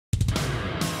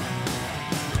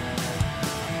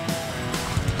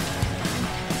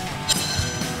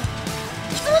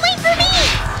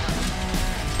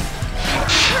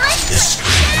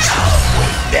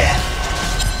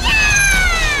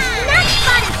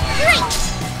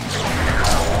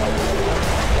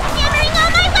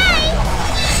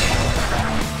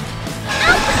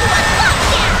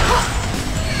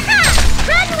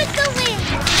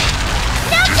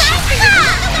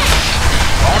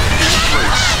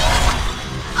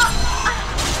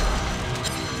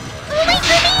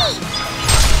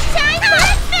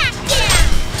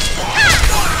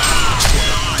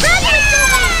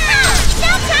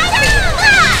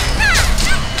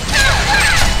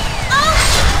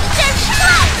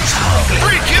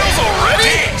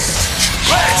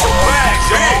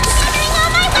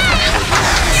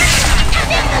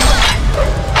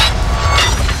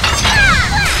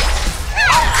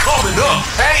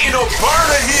a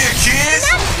burner here, kids!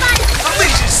 I think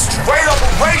you straight up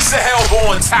erase the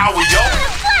Hellborn Tower, yo!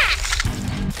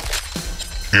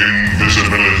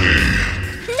 Invisibility.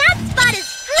 That spot is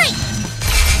great!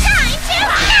 Time to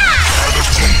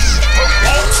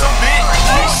Ultimate!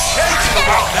 He's shaking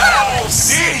about that whole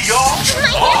city, y'all!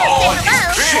 Oh, you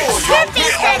feel, y'all!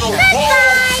 Get on the wall,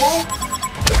 fool!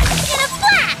 in a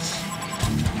flash!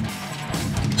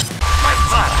 My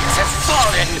funds have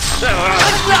fallen.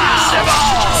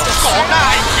 ก่อนหน้า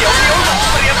ไอ้เขียวเลี้ยวหลง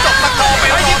เตรียมตกตะกอไป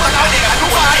ที่มันเอาเด็กอนุ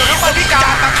บาลหรือมันพิกา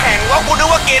รมาแข่งว่ากูนึก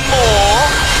ว่าเกณฑ์หมู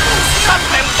ตั้ง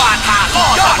เต็มบาทหาก็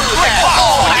ยอดด้วยโอ้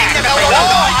ยิงจะแบบว่า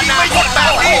ยิงไม่หยุดแบ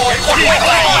บนี้คนไม่ไหว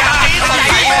อย่างนี้ทำไม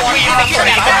มีแต่แข่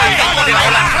งได้ค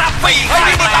รับปีกไม่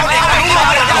มีเอาเด็กอนุบา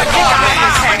ลหรือมันพิการมา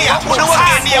แข่งเนี่ยกูนึกว่าเก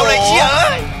ณฑ์เดียวเลยเชี่ย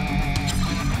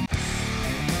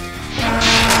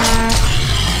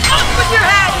Up with your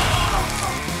head!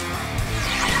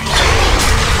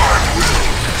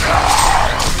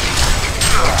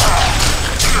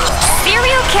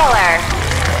 Serial killer.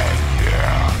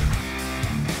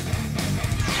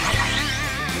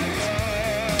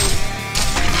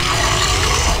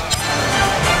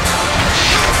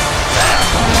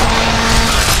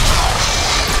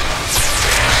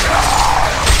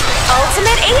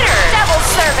 Ultimate Eater. Double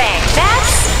serving.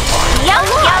 That's yum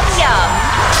yum yum.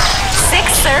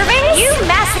 6 servings? You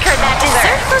massacred that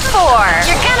dessert for 4.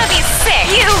 You're gonna be sick.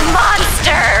 You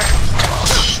monster.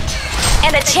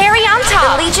 And a cherry on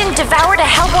top. The Legion devoured a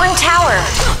Hellborn tower.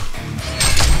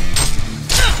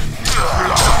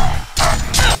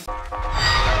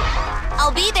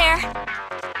 I'll be there.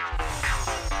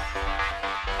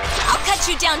 I'll cut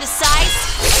you down to size.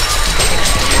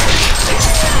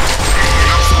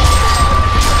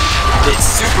 It's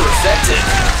super effective.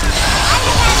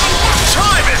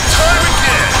 Time and time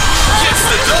again! Gets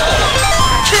the double!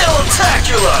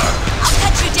 Kill-tacular! I'll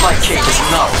cut you down My to cake is size.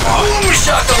 not raw. Ooh,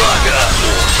 shakalaka!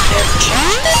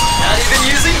 Not even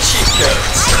using cheat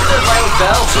codes. They're my own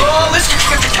bounty. Oh, let's get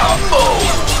the combo!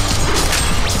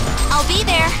 I'll be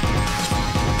there.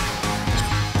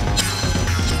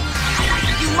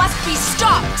 You must be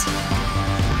stopped.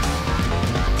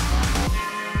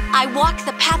 I walk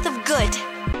the path of good.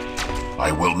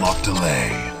 I will not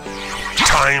delay.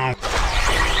 Time!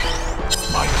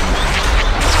 My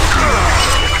duty.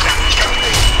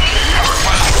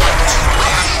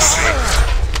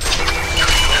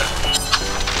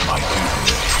 My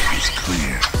duty is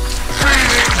clear.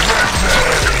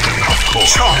 Of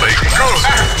course. Charlie, go!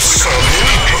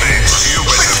 Absolutely!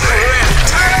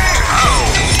 How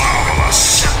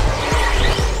marvelous!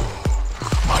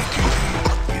 My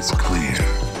duty is clear.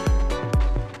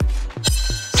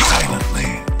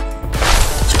 Silently.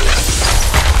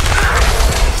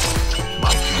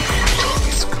 My duty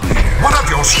is clear. One of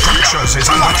your structures is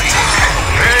under attack!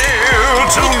 Hail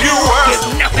to Newerth!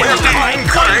 We're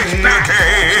playing the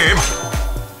game!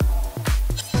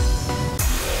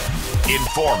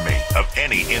 Inform me of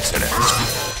any incidents.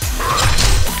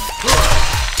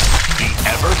 Be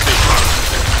ever vigilant.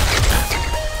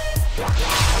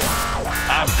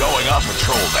 I'm going on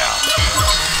patrol now.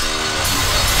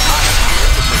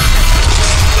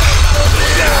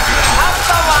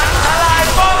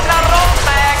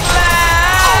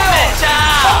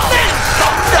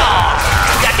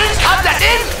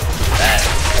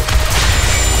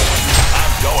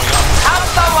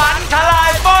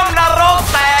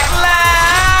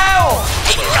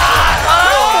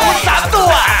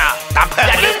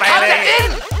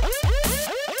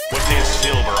 With his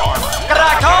silver armor. กร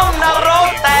ะท่อมนรก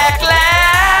แตกแล้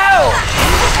ว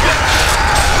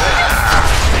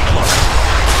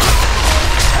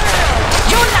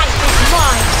Your life is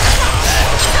mine.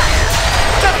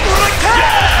 จตุรแค่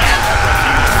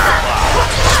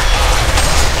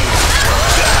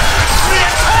เรีย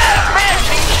กแม่แม่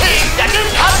ชิงชิงอย่าดิ้น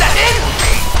ครับอย่าดิ้น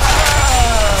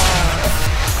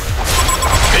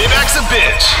Payback's a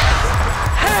bitch.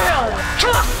 Hell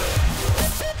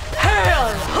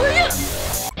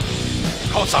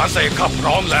ข้าวสารเสกขับพ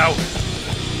ร้อมแล้ว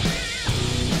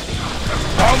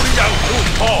พร้อมหรือยังลูก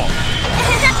พ่อ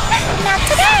Not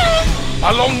today. มา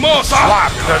ลงหม้อซะ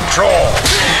Lock the draw.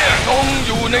 จงอ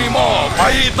ยู่ในหม้อไป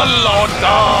ตลอดก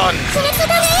าล スレス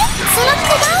だね。スラック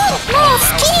ダウン。もう好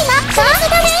きになった。スレス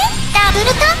だね。ダブル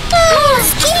タップ。もう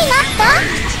好きになった。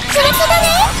スレスだね。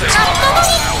アット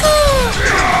ニック。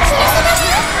スレスだね。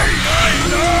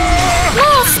も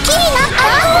う好きになった。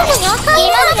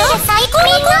今までで最高の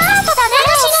アートだね。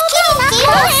もう好きになった。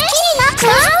もう好きになった。ク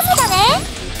ラウズだね。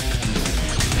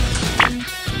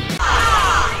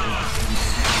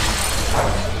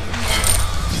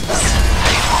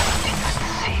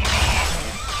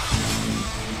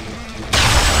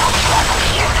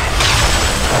My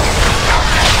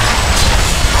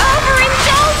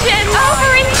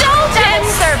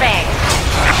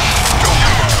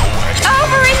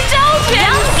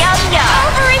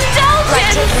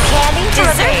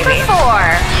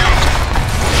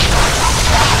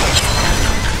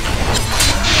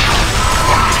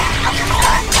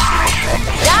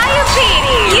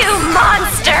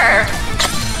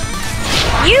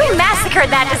massacred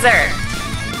that dessert.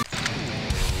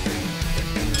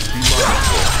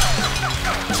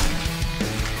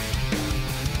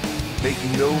 Make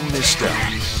no misstep.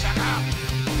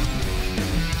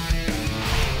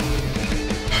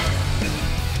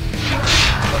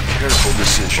 A careful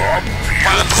decision.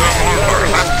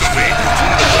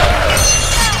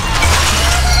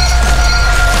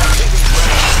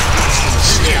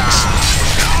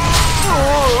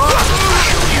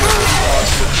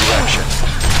 Direction.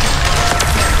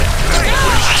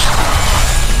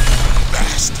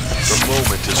 The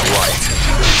moment is right.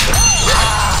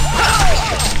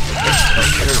 A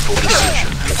careful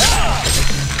decision.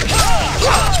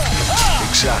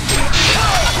 Exactly.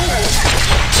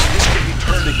 This can be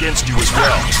turned against you as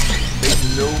well. Make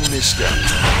no misstep.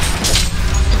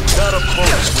 Not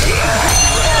oppose.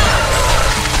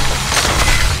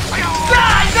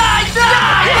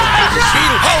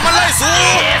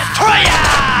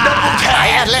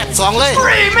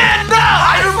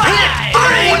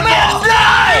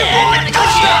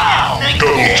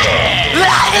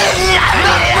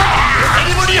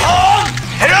 Anybody home?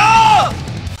 Hello?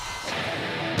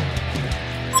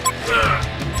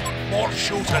 More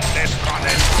shooting, less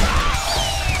running.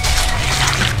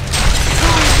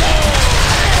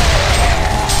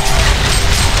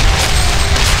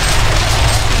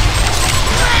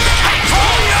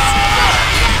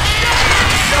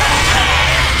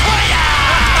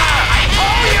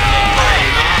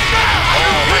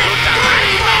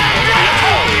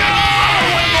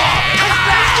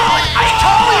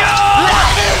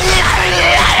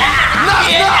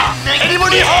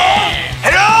 Anybody home?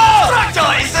 Hello?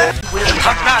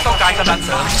 ทักหน้าต้องการกำลังเส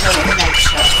ริม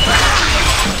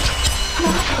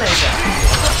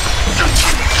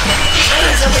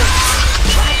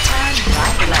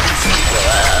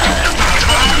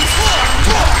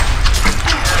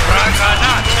ราคาหน้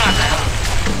าที่น่าแตก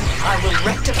I will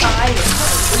rectify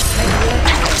what may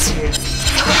realize you.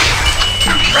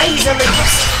 Razor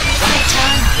lips. Right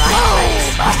time, right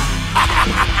place.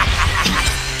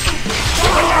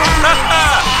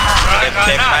 เ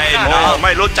ด็กไอ้โมไ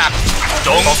ม่รู้จักจ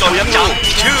งจดจ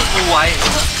ำชื่อกูไว้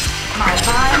My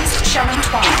vines shall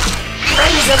entwine.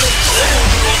 Razor lips.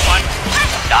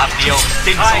 ดาบเดียว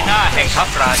สิ้นค่ายหน้าแห่งทัพ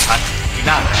ราชันที่ห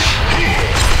น้าแรง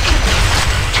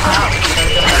I'll show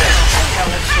them a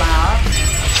colored flower.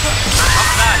 ทัพ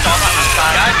หน้าจอมอลังกา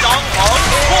รการจองของ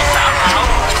พวกสามขาว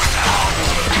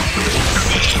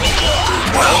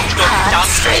จงจดจ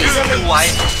ำชื่อกูไว้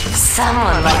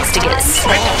Someone likes to get เ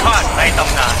ป็น spanked. ทาสในต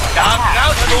ำนานดาบเงา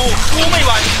ธนูกูไม่ห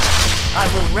วั่น I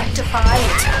will rectify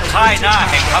its ค่ายหน้า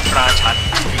แห่งทัพราชัน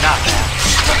ที่หน้าแรง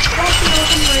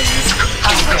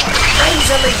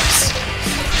razor lips.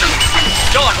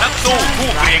 ยอดนักสู้ผู้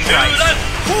เกรียงไกร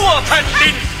ทั่วแผ่นดิ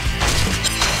น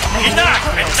ที่หน้า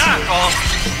เป็นหน้ากอง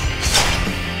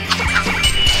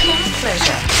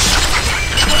Pleasure.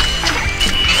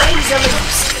 Razor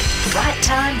lips. Right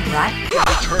time, right.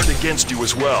 Turned against you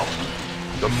as well.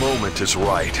 The moment is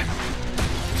right.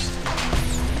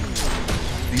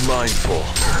 Be mindful.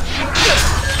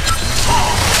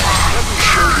 Let me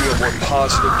show you a more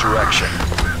positive direction.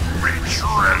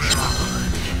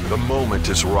 The moment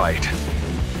is right.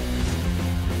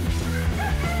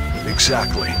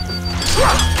 Exactly.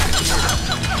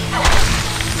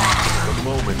 The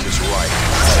moment is right.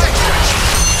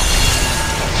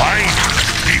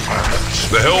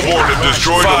 The Hellborn have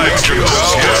destroyed the Legion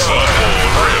Tower. Yes,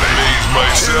 I'm already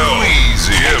myself.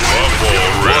 Easy, if I'm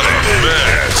already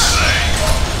mess.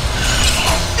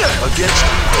 Against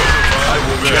you, I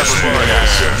will never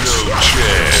pass. No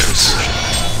chance.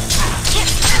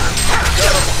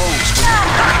 Gotta pose when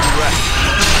you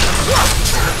direct.